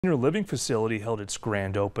Senior living facility held its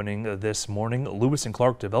grand opening this morning. Lewis and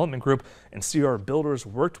Clark Development Group and CR Builders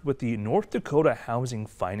worked with the North Dakota Housing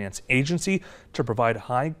Finance Agency to provide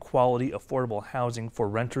high-quality, affordable housing for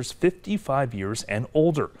renters 55 years and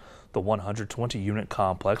older. The 120-unit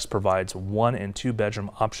complex provides 1- and 2-bedroom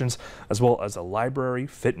options, as well as a library,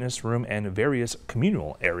 fitness room, and various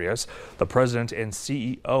communal areas. The president and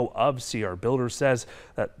CEO of CR Builders says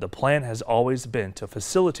that the plan has always been to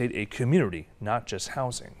facilitate a community, not just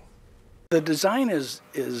housing. The design is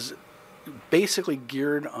basically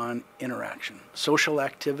geared on interaction, social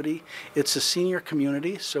activity. It's a senior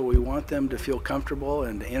community, so we want them to feel comfortable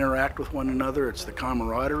and to interact with one another. It's the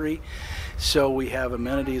camaraderie. So we have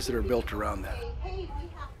amenities that are built around that.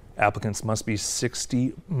 Applicants must be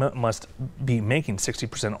making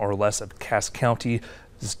 60% or less of Cass County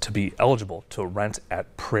to be eligible to rent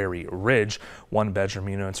at Prairie Ridge. 1-bedroom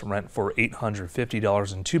units rent for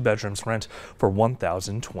 $850 and 2 bedrooms rent for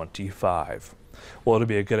 $1,025. Well, it'll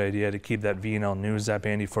be a good idea to keep that VNL News app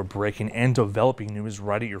handy for breaking and developing news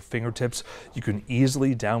right at your fingertips. You can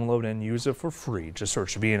easily download and use it for free. Just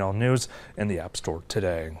search VNL News in the App Store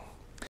today.